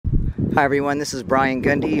Hi everyone, this is Brian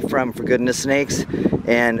Gundy from For Goodness Snakes,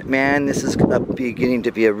 and man, this is beginning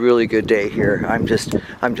to be a really good day here. I'm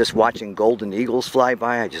just watching golden eagles fly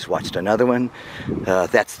by. I just watched another one.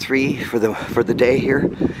 That's 3 for the day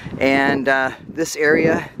here, and this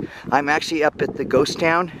area, I'm actually up at the ghost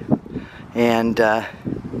town, and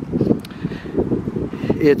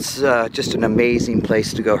it's just an amazing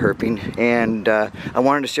place to go herping. And I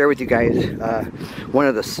wanted to share with you guys one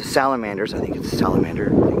of the salamanders. I think it's a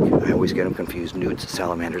salamander. I always get them confused, newts,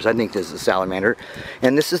 salamanders. I think this is a salamander.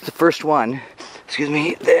 And this is the first one, excuse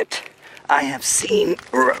me, that I have seen.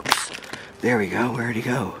 Oops. There we go. Where'd he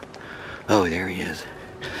go? Oh, there he is.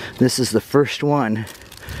 This is the first one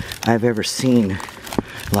I've ever seen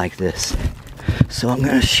like this. So I'm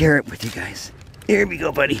going to share it with you guys. Here we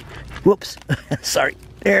go, buddy. Whoops. Sorry.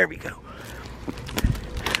 There we go.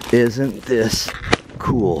 Isn't this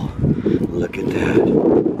cool? Look at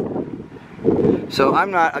that. So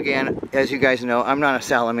I'm not, again, as you guys know, I'm not a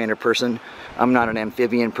salamander person. I'm not an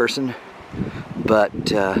amphibian person. But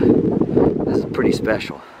this is pretty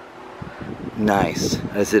special. Nice.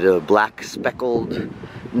 Is it a black speckled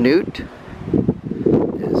newt?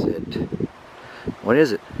 Is it? What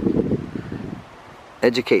is it?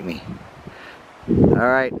 Educate me.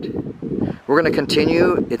 Alright. We're going to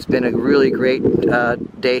continue. It's been a really great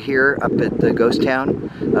day here up at the ghost town,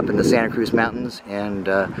 up in the Santa Cruz Mountains, and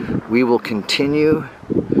we will continue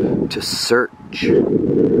to search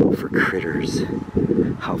for critters.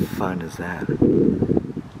 How fun is that?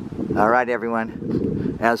 Alright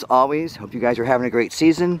everyone, as always, hope you guys are having a great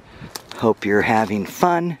season. Hope you're having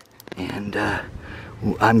fun, and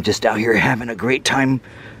I'm just out here having a great time.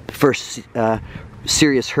 First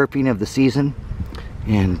serious herping of the season.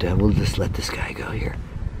 And we'll just let this guy go here.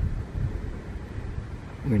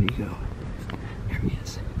 Where'd he go? There he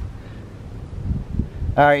is.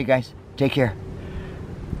 Alright, you guys. Take care.